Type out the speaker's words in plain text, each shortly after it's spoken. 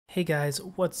Hey guys,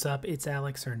 what's up? It's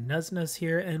Alex or Nuznuz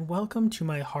here, and welcome to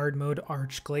my hard mode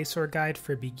Arch Glacor guide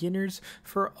for beginners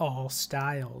for all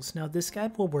styles. Now this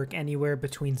guide will work anywhere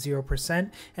between 0%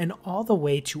 and all the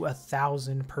way to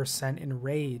 1000%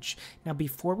 Enrage. Now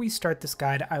before we start this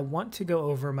guide, I want to go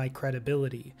over my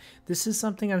credibility. This is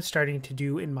something I'm starting to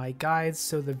do in my guides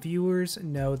so the viewers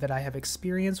know that I have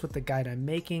experience with the guide I'm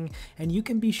making, and you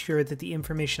can be sure that the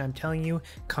information I'm telling you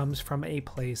comes from a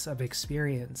place of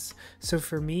experience. So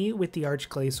for me, with the Arch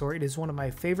Glacor, it is one of my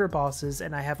favorite bosses,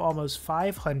 and I have almost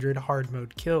 500 hard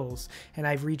mode kills, and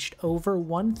I've reached over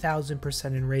 1000%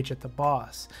 Enrage at the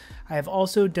boss. I have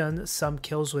also done some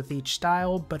kills with each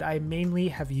style, but I mainly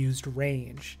have used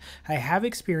range. I have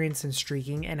experience in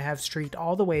streaking and have streaked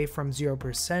all the way from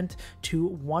 0% to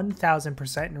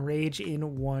 1000% Enrage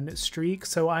in one streak,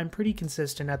 so I'm pretty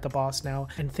consistent at the boss now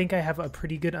and think I have a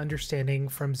pretty good understanding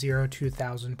from 0 to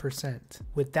 1000%.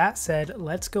 With that said,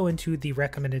 let's go into the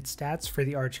recommended stats for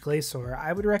the Arch Glacor.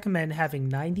 I would recommend having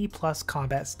 90 plus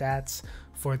combat stats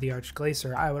for the Arch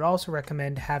Glacor. I would also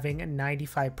recommend having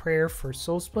 95 prayer for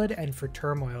soul split and for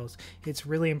turmoils. It's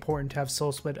really important to have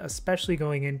soul split, especially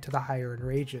going into the higher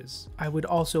enrages. I would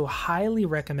also highly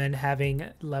recommend having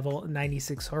level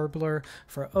 96 Harbler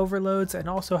for overloads and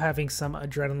also having some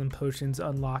adrenaline potions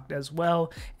unlocked as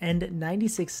well, and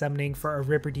 96 summoning for a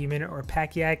Ripper Demon or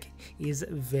Pakiak is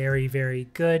very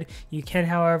good. You can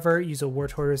however use a War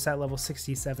Tortoise at level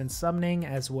 67 summoning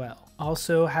as well.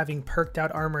 Also, having perked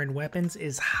out armor and weapons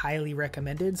is highly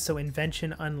recommended, so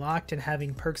invention unlocked and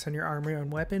having perks on your armor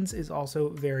and weapons is also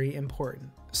very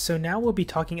important. So now we'll be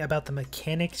talking about the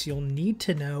mechanics you'll need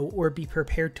to know or be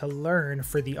prepared to learn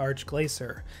for the Arch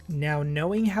Glacor. Now,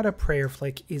 knowing how to prayer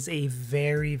flick is a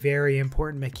very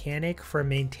important mechanic for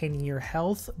maintaining your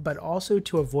health, but also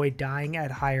to avoid dying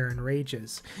at higher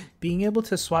enrages. Being able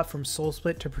to swap from soul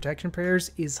split to protection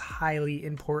prayers is highly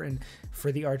important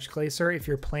for the Arch Glacor if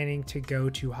you're planning to go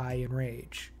to high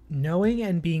enrage. Knowing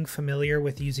and being familiar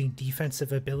with using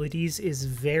defensive abilities is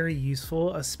very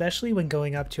useful, especially when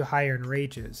going up to higher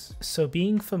enrages. So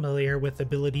being familiar with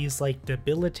abilities like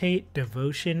Debilitate,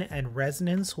 Devotion, and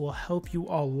Resonance will help you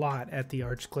a lot at the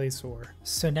Arch Glacor.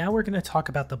 So now we're going to talk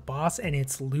about the boss and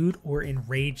its loot or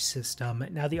enrage system.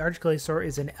 Now the Arch Glacor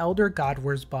is an Elder God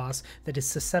Wars boss that is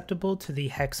susceptible to the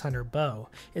Hex Hunter bow.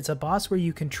 It's a boss where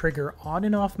you can trigger on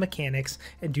and off mechanics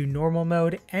and do normal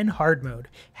mode and hard mode.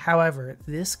 However,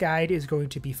 this guide is going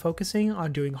to be focusing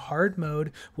on doing hard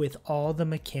mode with all the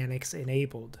mechanics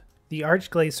enabled. The Arch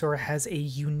Glacor has a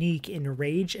unique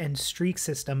enrage and streak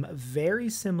system very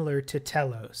similar to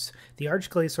Telos. The Arch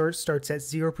Glacor starts at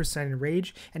 0%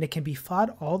 enrage and it can be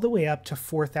fought all the way up to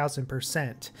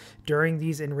 4000%. During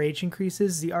these enrage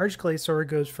increases, the Arch Glacor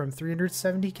goes from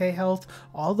 370k health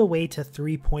all the way to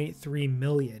 3.3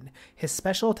 million. His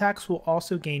special attacks will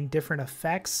also gain different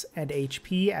effects and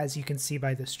HP, as you can see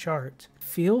by this chart.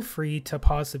 Feel free to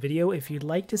pause the video if you'd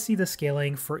like to see the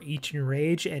scaling for each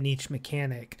enrage and each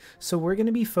mechanic. So we're going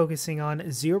to be focusing on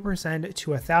 0%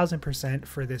 to 1000%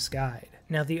 for this guide.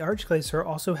 Now the Arch Glacor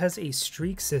also has a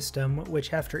streak system,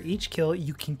 which after each kill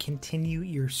you can continue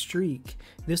your streak.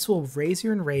 This will raise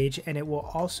your enrage and it will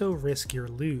also risk your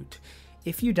loot.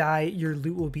 If you die, your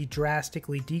loot will be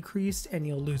drastically decreased and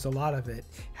you'll lose a lot of it.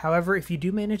 However, if you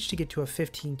do manage to get to a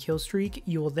 15 kill streak,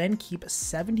 you will then keep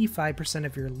 75%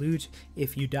 of your loot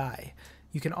if you die.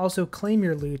 You can also claim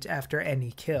your loot after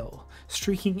any kill.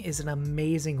 Streaking is an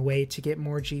amazing way to get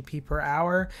more GP per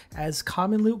hour, as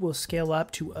common loot will scale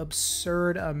up to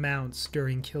absurd amounts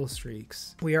during kill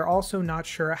streaks. We are also not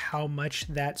sure how much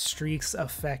that streaks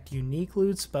affect unique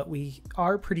loots, but we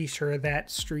are pretty sure that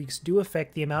streaks do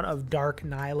affect the amount of Dark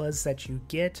Nylas that you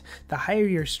get. The higher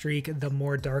your streak, the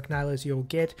more Dark Nylas you'll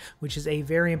get, which is a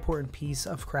very important piece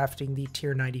of crafting the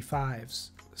tier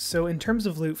 95s. So in terms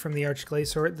of loot from the Arch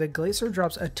Glacor, the Glacor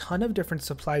drops a ton of different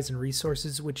supplies and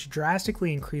resources which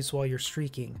drastically increase while you're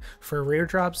streaking. For rare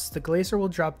drops, the Glacor will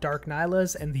drop Dark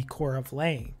Nylas and the Core of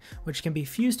Laying, which can be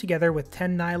fused together with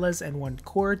 10 Nylas and 1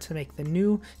 core to make the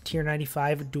new tier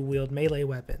 95 dual-wield melee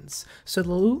weapons. So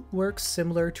the loot works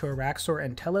similar to Araxor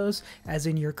and Telos, as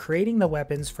in you're creating the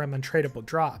weapons from untradeable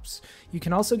drops. You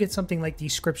can also get something like the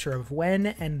Scripture of Wen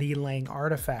and the Laying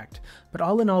Artifact, but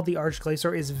all in all the Arch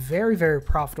Glacor is very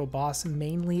profitable boss,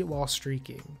 mainly while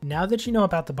streaking. Now that you know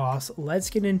about the boss, let's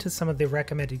get into some of the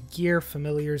recommended gear,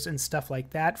 familiars, and stuff like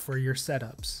that for your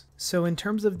setups. So in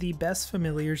terms of the best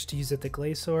familiars to use at the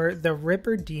Glacor, the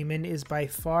Ripper Demon is by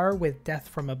far, with Death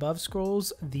from Above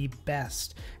scrolls, the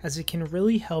best, as it can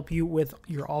really help you with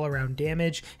your all-around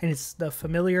damage, and it's the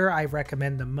familiar I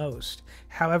recommend the most.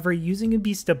 However, using a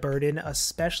Beast of Burden,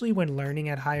 especially when learning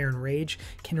at higher Enrage,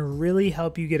 can really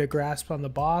help you get a grasp on the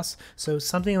boss, so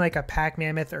something like a Pack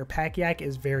Mammoth or Pack Yak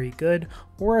is very good,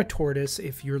 or a Tortoise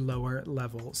if you're lower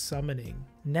level summoning.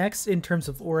 Next, in terms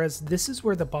of auras, this is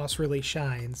where the boss really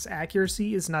shines.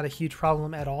 Accuracy is not a huge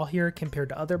problem at all here compared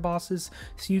to other bosses,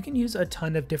 so you can use a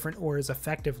ton of different auras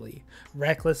effectively.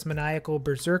 Reckless, Maniacal,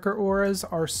 Berserker auras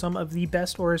are some of the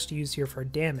best auras to use here for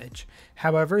damage.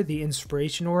 However, the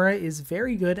Inspiration aura is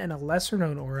very good and a lesser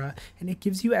known aura, and it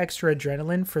gives you extra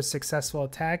adrenaline for successful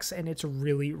attacks, and it's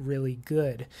really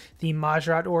good. The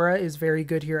Majrat aura is very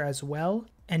good here as well.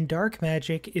 And Dark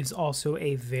Magic is also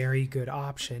a very good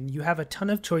option. You have a ton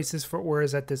of choices for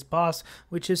auras at this boss,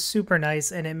 which is super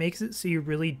nice, and it makes it so you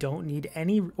really don't need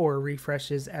any aura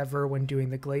refreshes ever when doing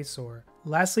the Glacor.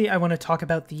 Lastly, I want to talk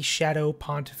about the Shadow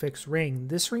Pontifex ring.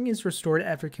 This ring is restored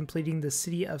after completing the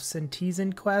City of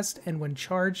Sentizen quest and when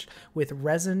charged with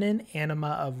Resonant Anima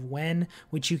of Wen,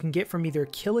 which you can get from either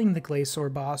killing the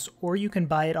Glacor boss or you can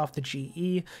buy it off the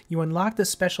GE. You unlock the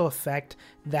special effect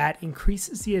that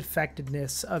increases the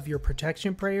effectiveness of your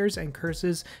protection prayers and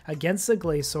curses against the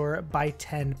Glacor by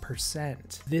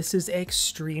 10%. This is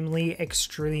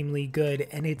extremely good,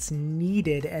 and it's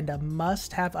needed and a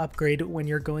must-have upgrade when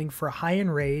you're going for high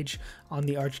Enrage on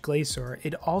the Arch Glacor.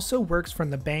 It also works from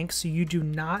the bank, so you do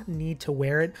not need to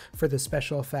wear it for the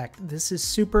special effect. This is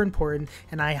super important,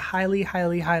 and I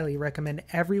highly recommend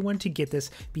everyone to get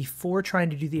this before trying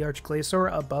to do the Arch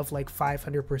Glacor above like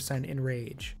 500%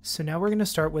 Enrage. So now we're going to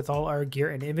start with all our gear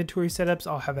and inventory setups.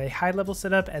 I'll have a high level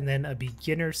setup and then a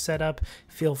beginner setup.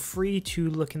 Feel free to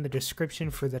look in the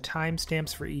description for the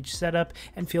timestamps for each setup,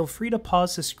 and feel free to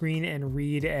pause the screen and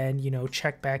read and, you know,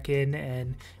 check back in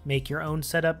and make your own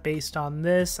setup based on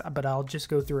this, but I'll just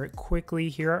go through it quickly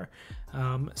here.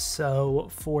 So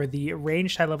for the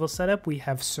ranged high level setup, we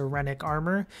have Serenic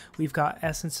Armor, we've got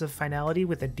Essence of Finality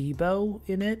with a D-bow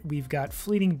in it, we've got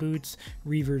Fleeting Boots,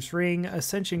 Reaver's Ring,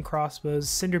 Ascension Crossbows,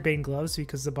 Cinderbane Gloves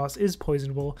because the boss is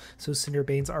poisonable, so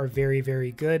Cinderbanes are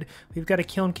very good. We've got a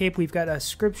Kiln Cape, we've got a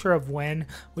Scripture of Wen,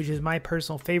 which is my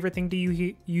personal favorite thing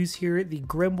to use here. The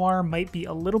Grimoire might be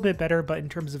a little bit better, but in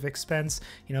terms of expense,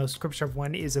 you know, Scripture of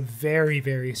Wen is a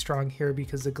very strong here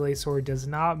because the Glacor does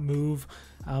not move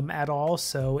at all,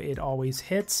 so it always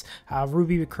hits.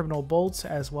 Ruby Criminal Bolts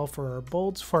as well for our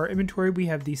bolts. For our inventory, we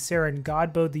have the Saren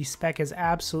Godbow. The spec is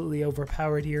absolutely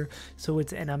overpowered here, so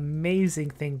it's an amazing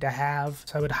thing to have.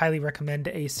 So I would highly recommend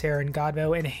a Saren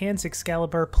Godbow. Enhanced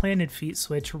Excalibur, Planted Feet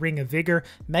Switch, Ring of Vigor,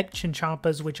 Mech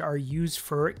Chinchampas, which are used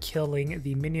for killing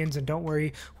the minions, and don't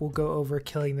worry, we'll go over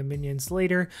killing the minions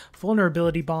later.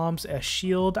 Vulnerability Bombs, a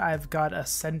shield. I've got a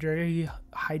Sendry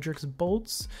Hydrix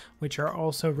Bolts, which are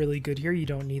also really good here. You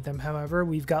don't need them, however.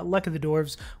 We've got Luck of the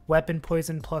Dwarves, Weapon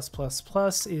Poison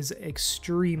 +++ is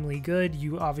extremely good.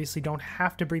 You obviously don't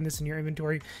have to bring this in your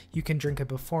inventory. You can drink it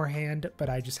beforehand, but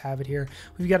I just have it here.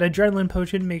 We've got Adrenaline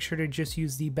Potion. Make sure to just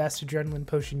use the best Adrenaline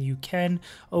Potion you can.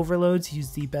 Overloads,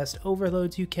 use the best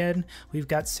Overloads you can. We've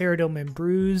got Ceridome and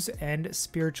Bruise and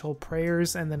Spiritual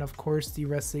Prayers, and then of course the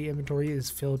rest of the inventory is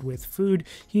filled with food.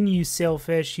 You can use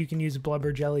Sailfish, you can use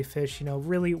Blubber Jellyfish, you know,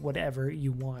 really whatever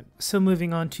you want. So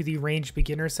moving on to the ranged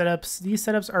beginner setups, these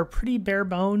setups are pretty bare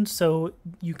bones, so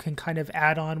you can kind of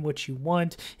add on what you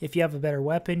want. If you have a better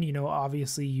weapon, you know,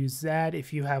 obviously use that.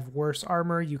 If you have worse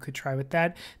armor, you could try with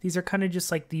that. These are kind of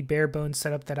just like the bare bones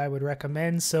setup that I would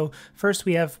recommend. So first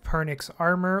we have Pernix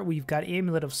Armor. We've got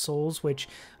Amulet of Souls, which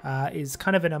is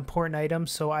kind of an important item,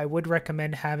 so I would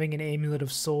recommend having an Amulet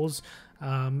of Souls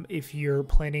if you're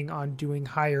planning on doing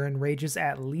higher Enrages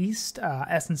at least.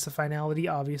 Essence of Finality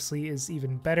obviously is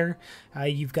even better.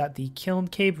 You've got the Kiln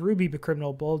Cape, Ruby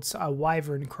Criminal Bolts, a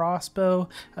Wyvern Crossbow,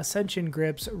 Ascension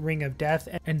Grips, Ring of Death,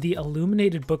 and the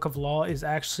Illuminated Book of Law is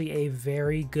actually a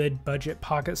very good budget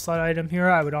pocket slot item here.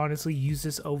 I would honestly use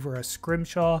this over a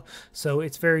Scrimshaw, so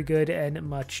it's very good and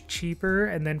much cheaper.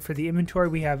 And then for the inventory,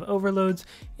 we have Overloads,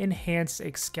 Enhanced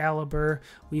Excalibur,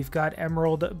 we've got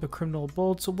Emerald Criminal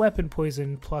Bolts, Weapon Poison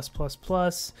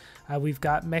 +++. We've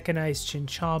got Mechanized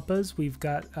Chinchampas, we've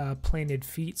got Planted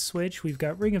Feet Switch, we've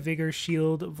got Ring of Vigor,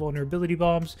 Shield, Vulnerability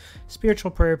Bombs,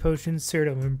 Spiritual Prayer Potions,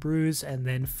 Ceridome and Bruise, and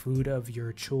then food of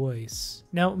your choice.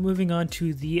 Now moving on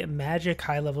to the magic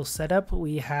high level setup,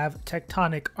 we have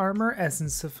Tectonic Armor,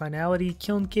 Essence of Finality,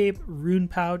 Kiln Cape, Rune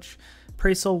Pouch,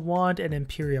 Praesol Wand, and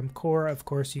Imperium Core. Of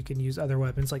course, you can use other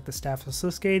weapons like the Staff of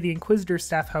Suske. The Inquisitor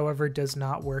Staff, however, does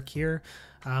not work here.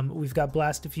 We've got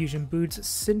Blast Diffusion Boots,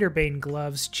 Cinderbane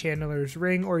Gloves, Channeler's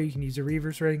Ring, or you can use a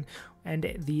Reaver's Ring,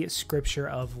 and the Scripture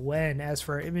of When. As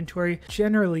for our inventory,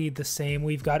 generally the same.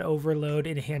 We've got Overload,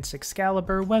 Enhanced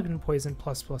Excalibur, Weapon Poison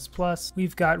 +++.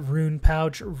 We've got Rune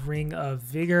Pouch, Ring of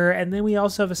Vigor, and then we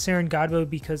also have a Saren Godbow,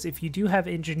 because if you do have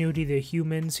Ingenuity the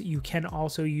Humans, you can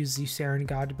also use the Saren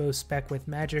Godbow spec with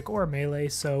magic or melee,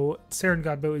 so Saren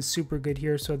Godbow is super good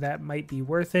here, so that might be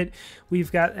worth it.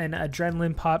 We've got an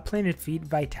Adrenaline Pot, Planet Feet,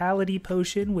 Vitality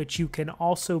Potion, which you can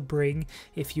also bring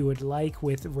if you would like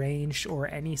with ranged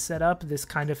or any setup. This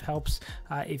kind of helps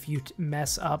if you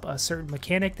mess up a certain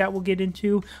mechanic that we'll get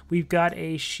into. We've got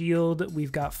a shield,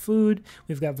 we've got food,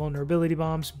 we've got vulnerability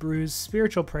bombs, bruise,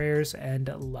 spiritual prayers, and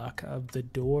luck of the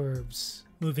dwarves.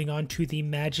 Moving on to the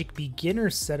Magic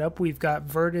Beginner setup, we've got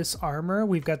Virtus Armor,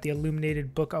 we've got the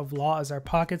Illuminated Book of Law as our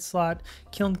pocket slot,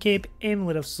 Kiln Cape,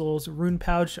 Amulet of Souls, Rune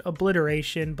Pouch,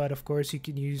 Obliteration, but of course you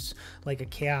can use like a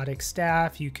Chaotic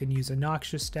Staff, you can use a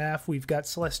Noxious Staff, we've got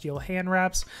Celestial Hand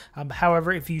Wraps.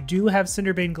 However, if you do have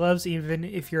Cinderbane Gloves, even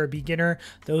if you're a beginner,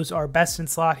 those are best in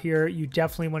slot here. You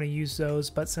definitely want to use those,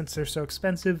 but since they're so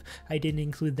expensive, I didn't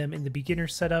include them in the beginner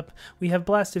setup. We have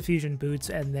Blast Diffusion Boots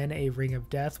and then a Ring of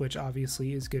Death, which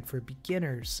obviously is good for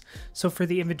beginners. So for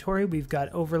the inventory, we've got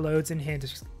Overloads,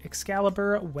 Enhanced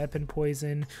Excalibur, Weapon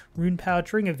Poison, Rune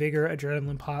Pouch, Ring of Vigor,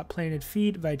 Adrenaline Pot, Planet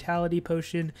Feet, Vitality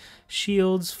Potion,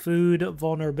 Shields, Food,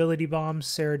 Vulnerability Bombs,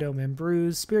 Ceradome and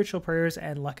Bruise, Spiritual Prayers,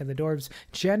 and Luck of the Dwarves.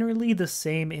 Generally the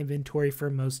same inventory for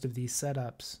most of these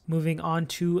setups. Moving on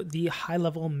to the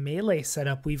high-level melee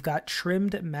setup, we've got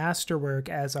Trimmed Masterwork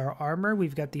as our armor,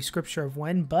 we've got the Scripture of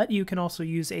When, but you can also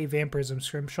use a Vampirism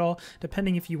Scrimshaw,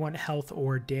 depending if you want health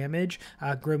or damage.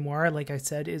 Grimoire, like I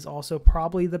said, is also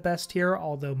probably the best here,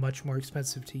 although much more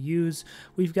expensive to use.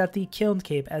 We've got the Kiln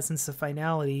Cape, Essence of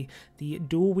Finality, the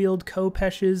Dual Wield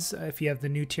Kopeshes, if you have the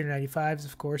new tier 95s,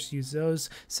 of course, use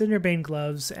those, Cinderbane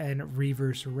Gloves, and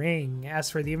Reaver's Ring. As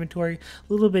for the inventory,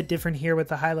 a little bit different here with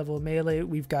the high level melee.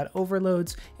 We've got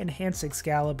Overloads, Enhanced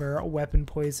Excalibur, Weapon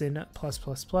Poison,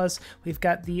 +++. We've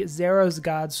got the Zero's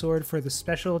God Sword for the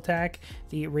special attack,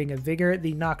 the Ring of Vigor,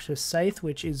 the Noxious Scythe,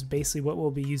 which is basically what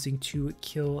we'll be using to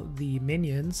kill the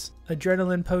minions.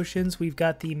 Adrenaline potions, we've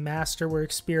got the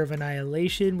Masterwork Spear of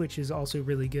Annihilation, which is also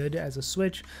really good as a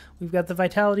switch. We've got the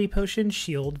Vitality Potion,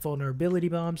 Shield, Vulnerability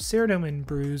Bomb, Ceradome and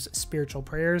Bruise, Spiritual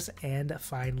Prayers, and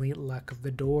finally Luck of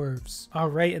the Dwarves.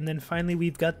 Alright, and then finally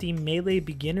we've got the Melee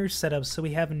Beginner setup. So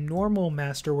we have normal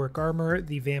Masterwork Armor,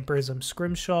 the Vampirism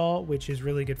Scrimshaw, which is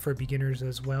really good for beginners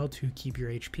as well to keep your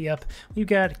HP up. We've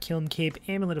got Kiln Cape,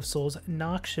 Amulet of Souls,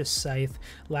 Noxious Scythe,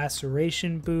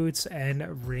 Laceration Boots,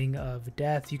 and Ring of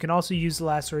Death. You can also use the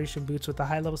Laceration Boots with the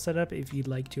high level setup if you'd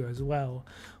like to as well.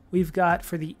 We've got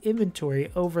for the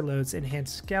inventory Overloads,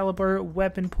 Enhanced Excalibur,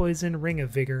 Weapon Poison, Ring of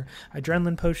Vigor,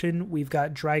 Adrenaline Potion. We've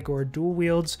got Drygore Dual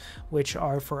Wields, which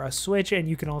are for a switch, and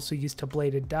you can also use to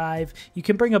Bladed Dive. You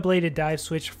can bring a Bladed Dive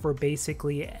switch for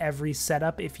basically every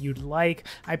setup if you'd like.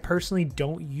 I personally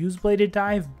don't use Bladed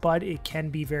Dive, but it can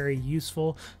be very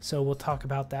useful, so we'll talk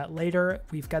about that later.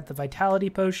 We've got the Vitality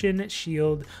Potion,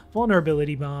 Shield,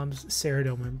 Vulnerability Bombs,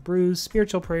 Ceradome and Bruise,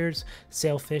 Spiritual Prayers,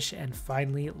 Sailfish, and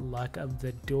finally Luck of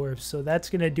the Dwarves. So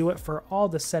that's going to do it for all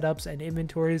the setups and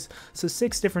inventories. So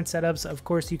 6 different setups. Of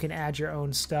course, you can add your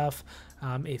own stuff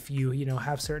if you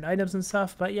have certain items and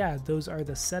stuff. But yeah, those are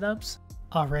the setups.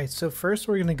 Alright, so first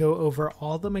we're going to go over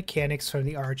all the mechanics from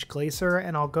the Arch Glacor,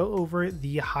 and I'll go over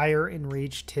the higher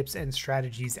Enrage tips and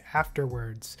strategies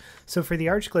afterwards. So for the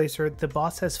Arch Glacor, the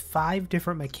boss has 5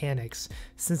 different mechanics.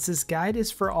 Since this guide is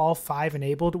for all 5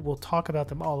 enabled, we'll talk about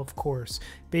them all, of course.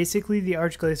 Basically, the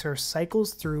Arch Glacor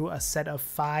cycles through a set of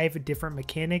 5 different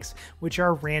mechanics, which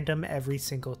are random every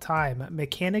single time.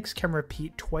 Mechanics can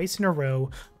repeat twice in a row,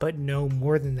 but no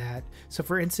more than that. So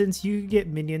for instance, you get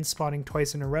minions spawning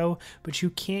twice in a row, but you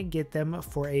can't get them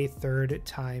for a 3rd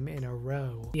time in a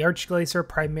row. The Arch Glacor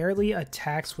primarily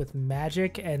attacks with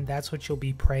magic, and that's what you'll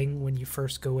be praying when you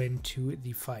first go into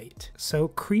the fight. So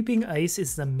Creeping Ice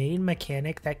is the main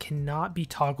mechanic that cannot be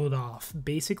toggled off.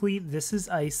 Basically, this is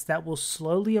ice that will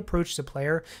slowly approach the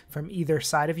player from either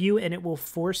side of you, and it will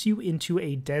force you into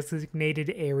a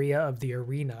designated area of the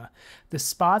arena. The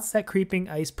spots that Creeping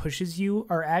Ice pushes you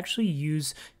are actually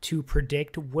used to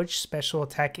predict which special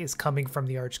attack is coming from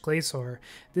the Arch Glacor.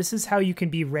 This is how you can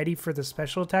be ready for the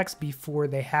special attacks before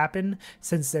they happen,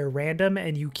 since they're random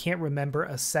and you can't remember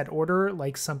a set order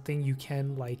like something you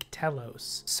can like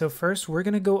Telos. So first we're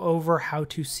going to go over how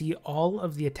to see all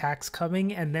of the attacks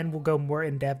coming, and then we'll go more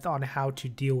in depth on how to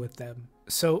deal with them.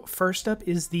 So first up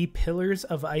is the Pillars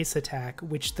of Ice attack,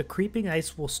 which the creeping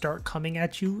ice will start coming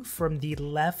at you from the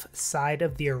left side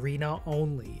of the arena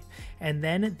only, and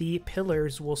then the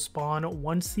pillars will spawn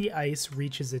once the ice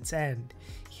reaches its end.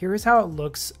 Here is how it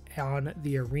looks on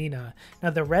the arena. Now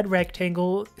the red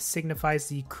rectangle signifies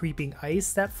the creeping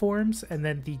ice that forms, and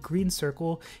then the green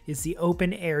circle is the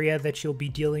open area that you'll be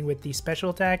dealing with the special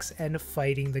attacks and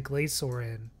fighting the Glacor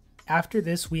in. After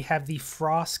this, we have the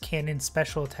Frost Cannon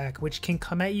special attack, which can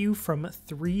come at you from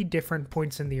 3 different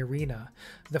points in the arena.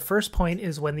 The first point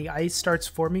is when the ice starts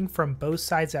forming from both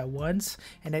sides at once,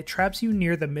 and it traps you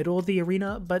near the middle of the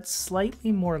arena, but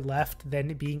slightly more left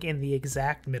than being in the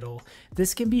exact middle.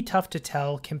 This can be tough to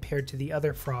tell compared to the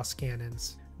other Frost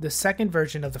Cannons. The second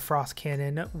version of the Frost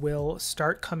Cannon will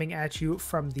start coming at you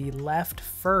from the left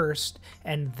first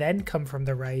and then come from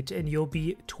the right, and you'll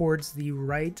be towards the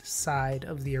right side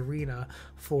of the arena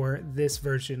for this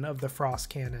version of the Frost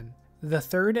Cannon. The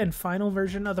third and final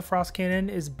version of the Frost Cannon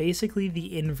is basically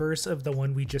the inverse of the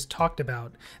one we just talked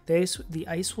about. The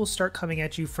ice will start coming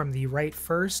at you from the right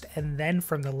first and then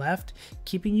from the left,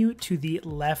 keeping you to the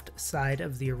left side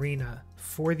of the arena.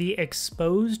 For the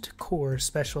Exposed Core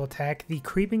special attack, the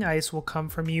creeping ice will come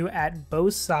from you at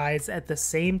both sides at the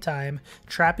same time,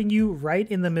 trapping you right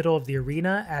in the middle of the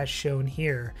arena as shown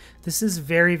here. This is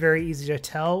very easy to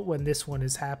tell when this one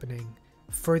is happening.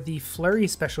 For the Flurry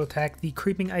special attack, the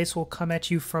creeping ice will come at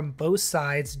you from both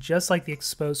sides just like the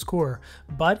Exposed Core,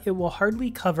 but it will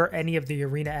hardly cover any of the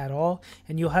arena at all,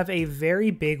 and you'll have a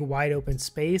very big wide open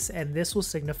space, and this will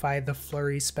signify the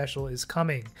Flurry special is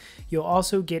coming. You'll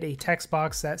also get a text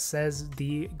box that says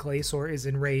the Glacor is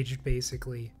enraged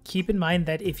basically. Keep in mind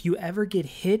that if you ever get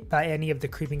hit by any of the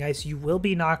creeping ice, you will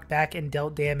be knocked back and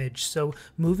dealt damage, so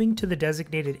moving to the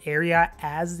designated area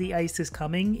as the ice is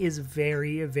coming is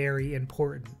very important.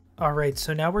 Alright,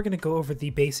 so now we're going to go over the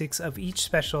basics of each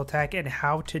special attack and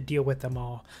how to deal with them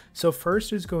all. So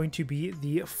first is going to be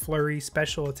the Flurry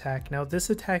special attack. Now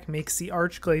this attack makes the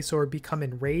Arch Glacor become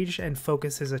enraged and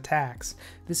focus his attacks.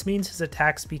 This means his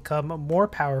attacks become more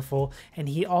powerful, and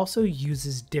he also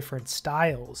uses different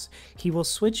styles. He will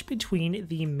switch between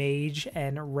the mage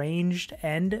and ranged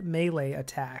and melee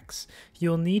attacks.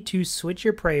 You'll need to switch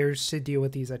your prayers to deal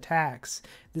with these attacks.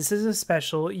 This is a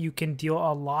special you can deal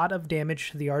a lot of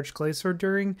damage to the Arch Glacor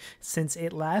during, since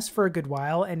it lasts for a good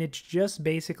while and it's just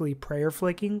basically prayer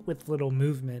flicking with little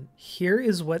movement. Here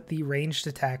is what the ranged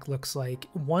attack looks like.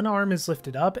 One arm is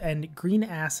lifted up and green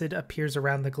acid appears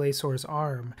around the Glacor's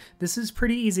arm. This is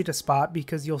pretty easy to spot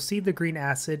because you'll see the green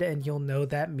acid and you'll know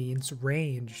that means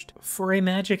ranged. For a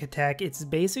magic attack, it's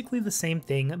basically the same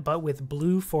thing but with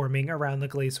blue forming around the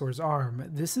Glacor's arm.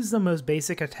 This is the most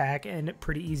basic attack and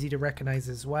pretty easy to recognize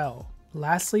as well.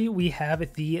 Lastly, we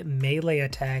have the melee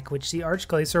attack, which the Arch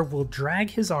Glacor will drag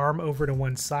his arm over to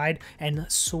one side and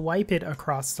swipe it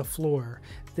across the floor.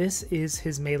 This is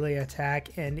his melee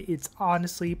attack, and it's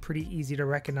honestly pretty easy to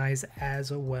recognize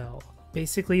as well.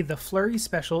 Basically, the Flurry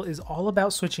special is all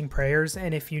about switching prayers,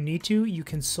 and if you need to, you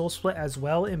can soul split as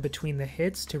well in between the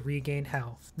hits to regain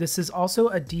health. This is also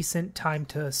a decent time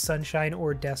to Sunshine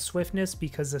or Death Swiftness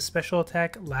because the special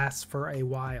attack lasts for a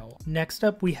while. Next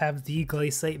up, we have the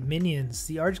Glaciate minions.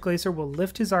 The Arch Glacor will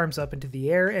lift his arms up into the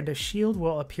air and a shield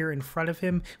will appear in front of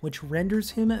him, which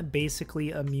renders him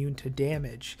basically immune to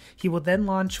damage. He will then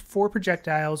launch 4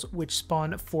 projectiles which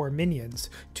spawn 4 minions.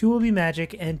 2 will be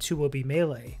magic and 2 will be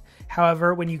melee.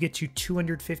 However, when you get to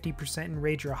 250%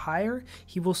 enrage or higher,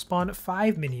 he will spawn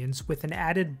 5 minions with an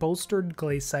added bolstered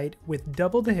Glaciate with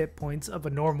double the hit points of a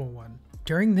normal one.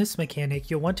 During this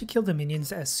mechanic, you'll want to kill the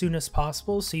minions as soon as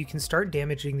possible so you can start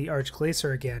damaging the Arch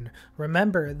Glacor again.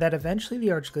 Remember that eventually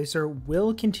the Arch Glacor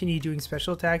will continue doing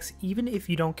special attacks even if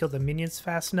you don't kill the minions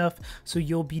fast enough, so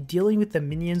you'll be dealing with the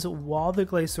minions while the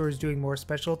Glacor is doing more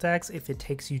special attacks if it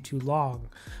takes you too long.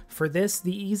 For this,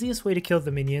 the easiest way to kill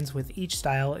the minions with each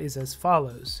style is as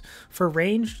follows. For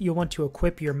ranged, you'll want to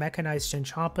equip your mechanized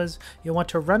Chinchampas, you'll want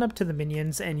to run up to the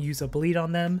minions and use a bleed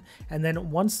on them, and then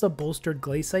once the bolstered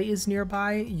Glaciate is nearby,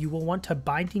 you will want to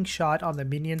binding shot on the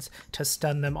minions to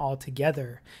stun them all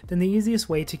together. Then the easiest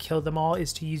way to kill them all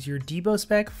is to use your Debo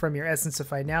spec from your Essence of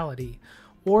Finality,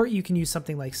 or you can use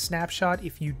something like Snapshot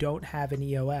if you don't have an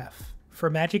EOF. For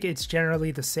magic, it's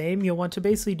generally the same. You'll want to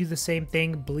basically do the same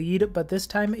thing, bleed, but this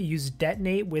time use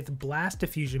Detonate with Blast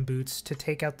Diffusion Boots to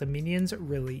take out the minions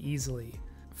really easily.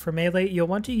 For melee, you'll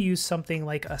want to use something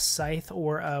like a Scythe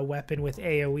or a weapon with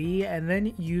AoE, and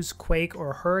then use Quake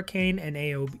or Hurricane and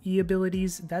AoE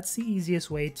abilities. That's the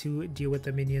easiest way to deal with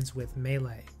the minions with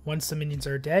melee. Once the minions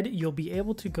are dead, you'll be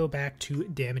able to go back to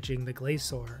damaging the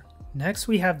Glacor. Next,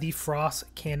 we have the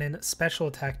Frost Cannon special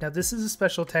attack. Now, this is a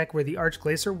special attack where the Arch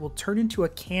Glacor will turn into a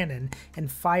cannon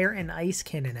and fire an ice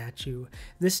cannon at you.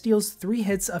 This deals 3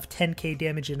 hits of 10k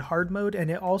damage in hard mode, and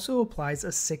it also applies a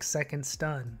 6-second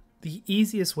stun. The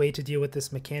easiest way to deal with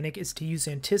this mechanic is to use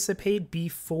Anticipate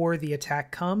before the attack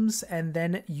comes, and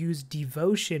then use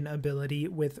Devotion ability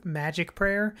with Magic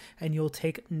Prayer, and you'll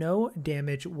take no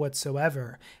damage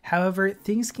whatsoever. However,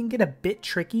 things can get a bit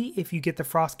tricky if you get the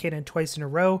Frost Cannon twice in a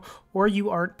row, or you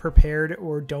aren't prepared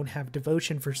or don't have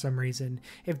Devotion for some reason.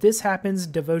 If this happens,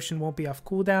 Devotion won't be off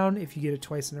cooldown if you get it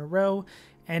twice in a row.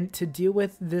 And to deal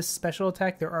with this special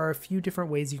attack, there are a few different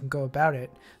ways you can go about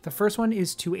it. The first one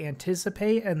is to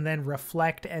anticipate and then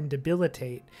reflect and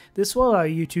debilitate. This will allow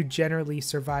you to generally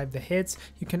survive the hits.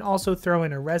 You can also throw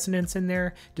in a resonance in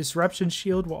there. Disruption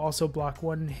shield will also block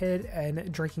 1 hit,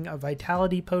 and drinking a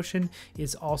vitality potion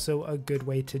is also a good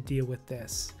way to deal with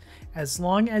this. As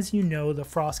long as you know the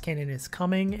Frost Cannon is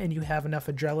coming and you have enough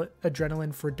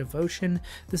adrenaline for Devotion,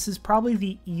 this is probably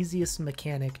the easiest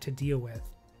mechanic to deal with.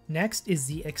 Next is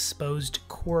the Exposed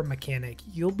Core mechanic.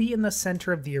 You'll be in the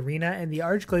center of the arena, and the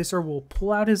Arch Glacor will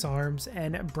pull out his arms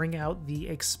and bring out the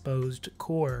Exposed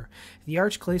Core. The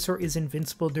Arch Glacor is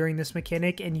invincible during this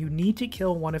mechanic, and you need to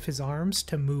kill one of his arms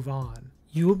to move on.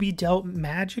 You will be dealt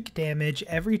magic damage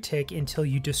every tick until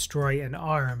you destroy an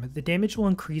arm. The damage will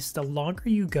increase the longer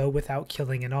you go without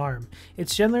killing an arm.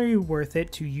 It's generally worth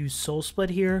it to use Soul Split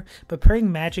here, but praying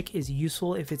magic is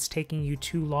useful if it's taking you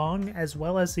too long, as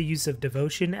well as the use of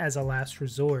Devotion as a last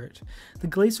resort. The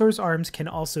Glacor's arms can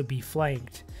also be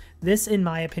flanked. This, in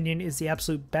my opinion, is the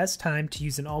absolute best time to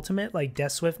use an ultimate like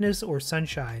Death Swiftness or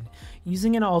Sunshine.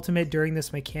 Using an ultimate during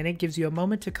this mechanic gives you a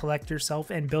moment to collect yourself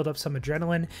and build up some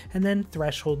adrenaline, and then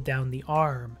threshold down the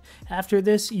arm. After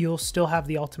this, you'll still have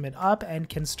the ultimate up and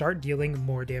can start dealing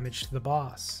more damage to the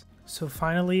boss. So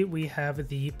finally, we have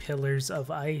the Pillars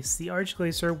of Ice. The Arch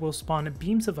Glacor will spawn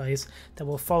beams of ice that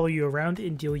will follow you around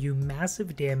and deal you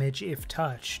massive damage if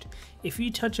touched. If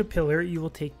you touch a pillar, you will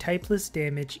take typeless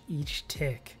damage each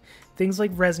tick. Things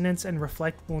like Resonance and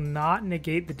Reflect will not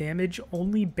negate the damage,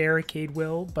 only Barricade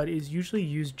will, but is usually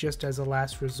used just as a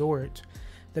last resort.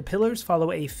 The pillars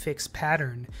follow a fixed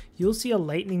pattern. You'll see a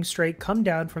lightning strike come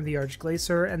down from the Arch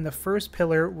Glacor, and the first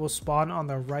pillar will spawn on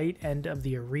the right end of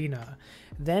the arena.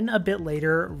 Then a bit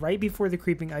later, right before the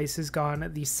creeping ice is gone,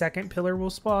 the second pillar will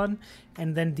spawn,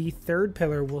 and then the third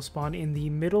pillar will spawn in the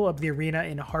middle of the arena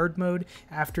in hard mode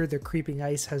after the creeping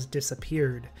ice has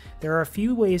disappeared. There are a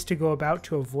few ways to go about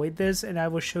to avoid this, and I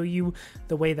will show you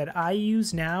the way that I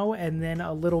use now, and then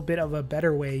a little bit of a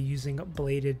better way using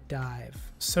Bladed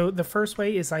Dive. So the first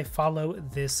way is I follow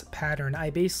this pattern. I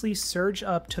basically surge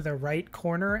up to the right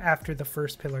corner after the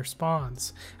first pillar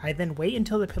spawns. I then wait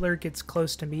until the pillar gets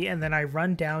close to me, and then I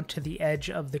run down to the edge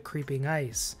of the creeping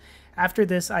ice. After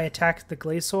this, I attack the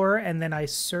Glacor, and then I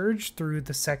surge through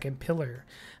the second pillar.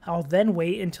 I'll then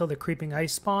wait until the creeping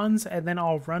ice spawns, and then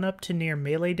I'll run up to near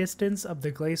melee distance of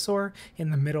the Glacor in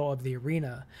the middle of the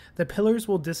arena. The pillars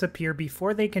will disappear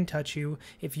before they can touch you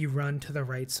if you run to the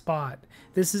right spot.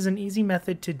 This is an easy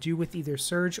method to do with either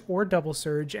Surge or Double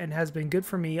Surge, and has been good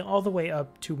for me all the way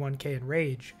up to 1k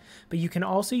Enrage. But you can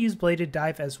also use Bladed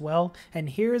Dive as well, and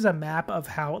here is a map of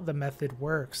how the method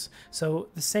works. So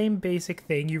the same basic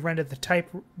thing, you run to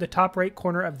the top right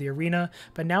corner of the arena,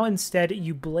 but now instead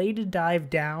you Bladed Dive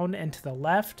down and to the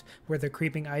left where the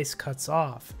creeping ice cuts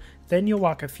off. Then you'll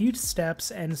walk a few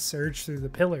steps and surge through the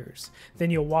pillars.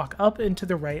 Then you'll walk up and to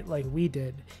the right like we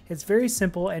did. It's very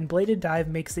simple, and Bladed Dive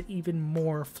makes it even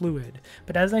more fluid,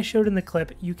 but as I showed in the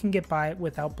clip, you can get by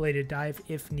without Bladed Dive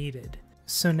if needed.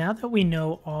 So now that we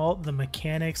know all the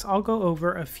mechanics, I'll go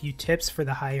over a few tips for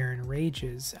the higher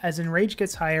Enrages. As Enrage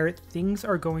gets higher, things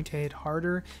are going to hit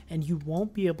harder, and you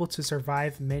won't be able to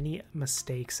survive many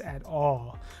mistakes at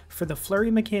all. For the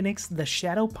flurry mechanics, the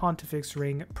Shadow Pontifex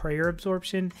Ring, Prayer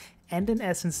Absorption, and an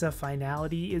Essence of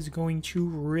Finality is going to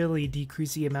really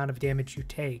decrease the amount of damage you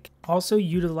take. Also,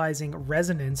 utilizing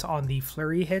Resonance on the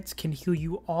flurry hits can heal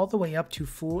you all the way up to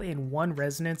full in 1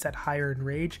 Resonance at higher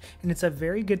Enrage, and it's a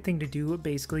very good thing to do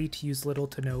basically to use little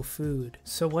to no food.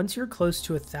 So once you're close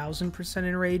to 1000%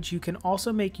 Enrage, you can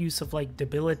also make use of like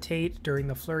Debilitate during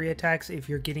the flurry attacks if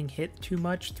you're getting hit too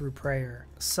much through Prayer.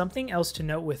 Something else to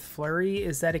note with Flurry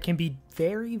is that it can be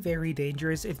very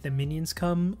dangerous if the minions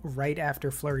come right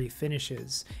after Flurry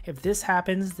finishes. If this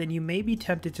happens, then you may be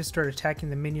tempted to start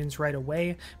attacking the minions right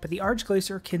away, but the Arch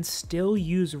Glacor can still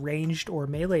use ranged or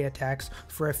melee attacks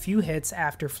for a few hits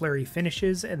after Flurry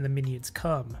finishes and the minions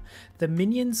come. The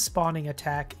minions spawning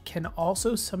attack can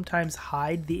also sometimes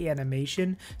hide the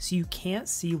animation, so you can't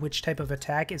see which type of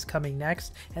attack is coming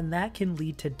next, and that can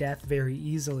lead to death very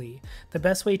easily. The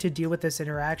best way to deal with this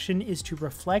interaction is to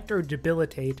reflect or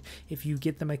debilitate if you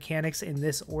get the mechanics in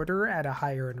this order at a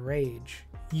higher enrage.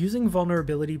 Using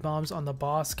vulnerability bombs on the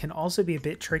boss can also be a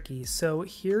bit tricky, so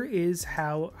here is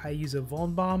how I use a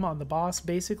vuln bomb on the boss.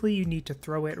 Basically, you need to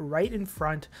throw it right in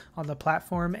front on the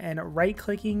platform, and right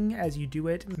clicking as you do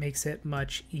it makes it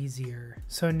much easier.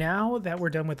 So now that we're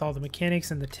done with all the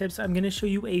mechanics and the tips, I'm going to show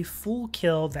you a full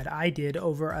kill that I did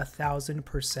over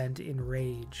 1000%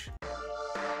 enrage.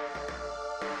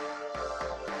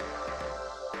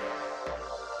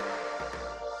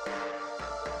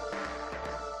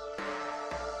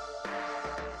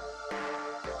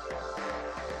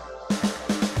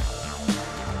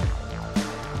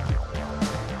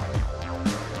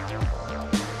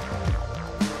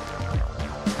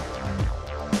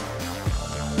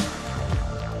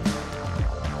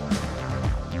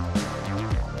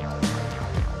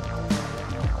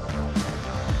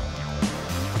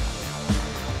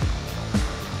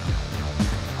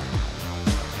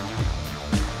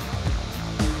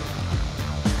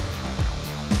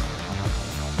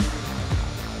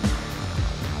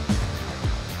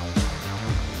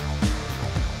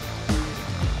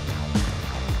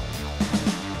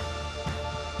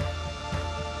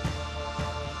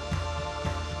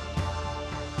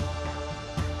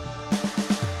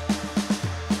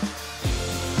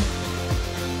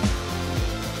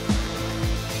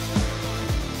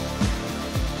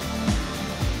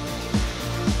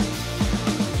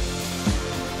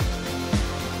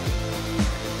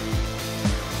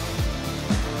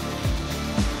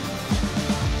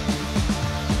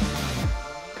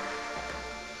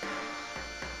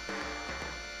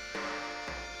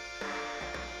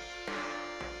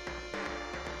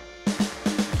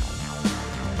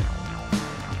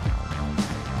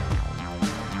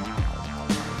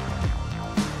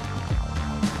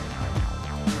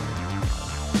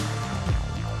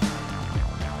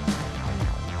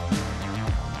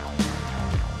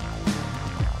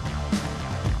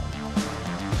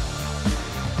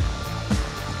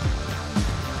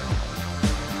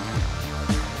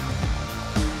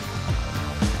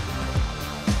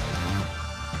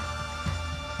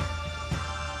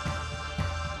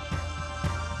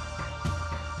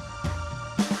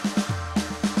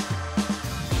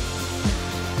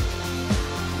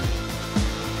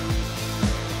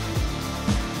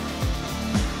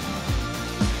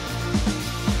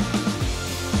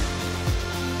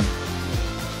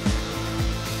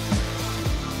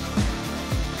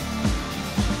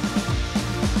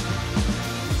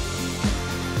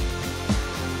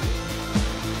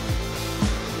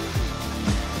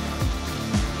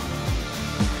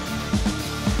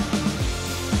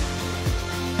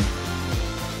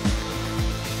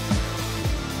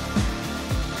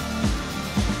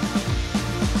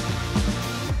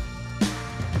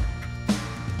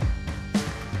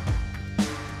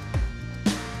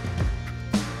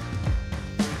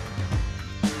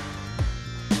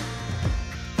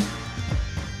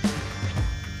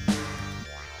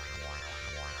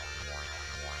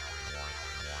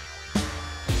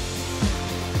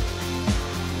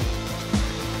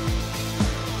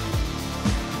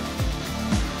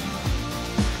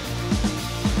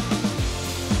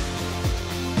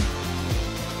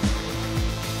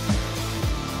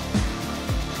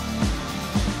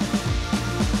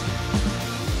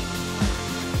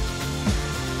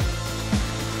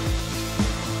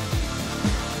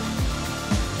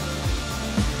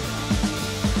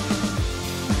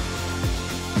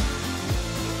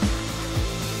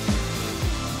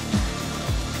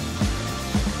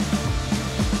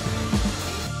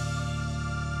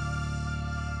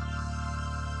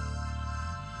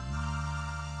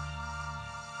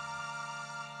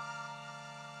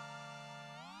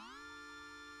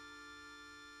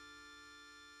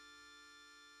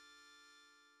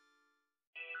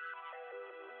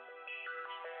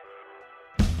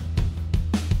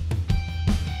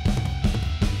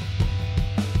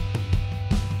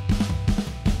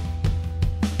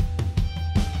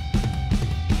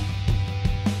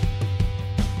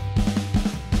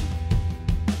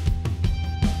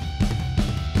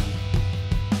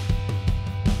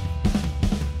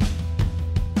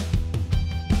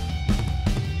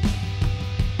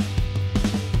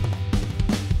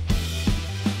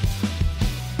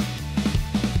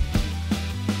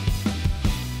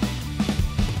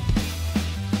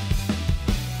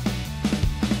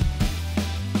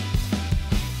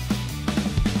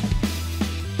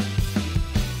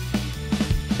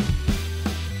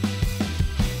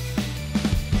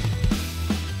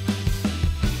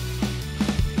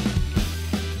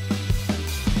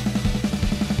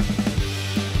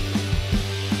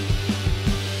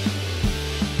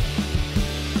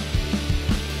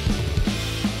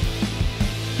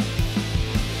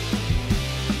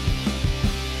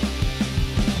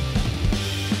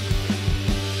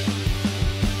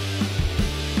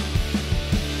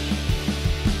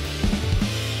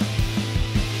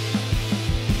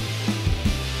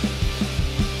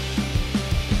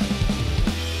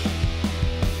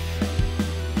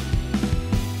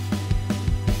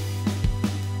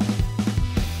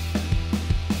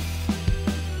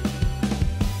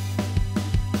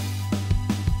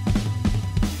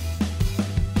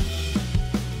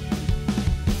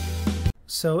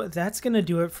 So that's going to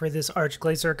do it for this Arch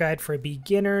Glacor guide for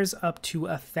beginners up to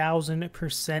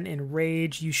 1000%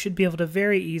 Enrage. You should be able to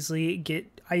very easily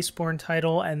get iceborn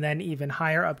title and then even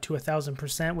higher up to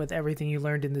 1000% with everything you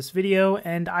learned in this video.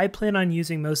 And I plan on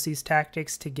using most of these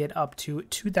tactics to get up to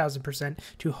 2000%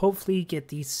 to hopefully get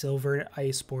the silver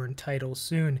iceborn title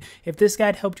soon. If this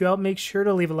guide helped you out, make sure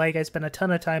to leave a like. I spent a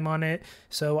ton of time on it,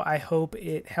 so I hope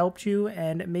it helped you,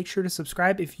 and make sure to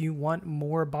subscribe if you want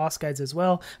more boss guides as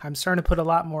well. I'm starting to put a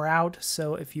lot more out,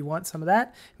 so if you want some of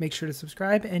that, make sure to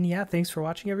subscribe. And yeah, thanks for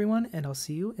watching everyone, and I'll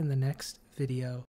see you in the next video.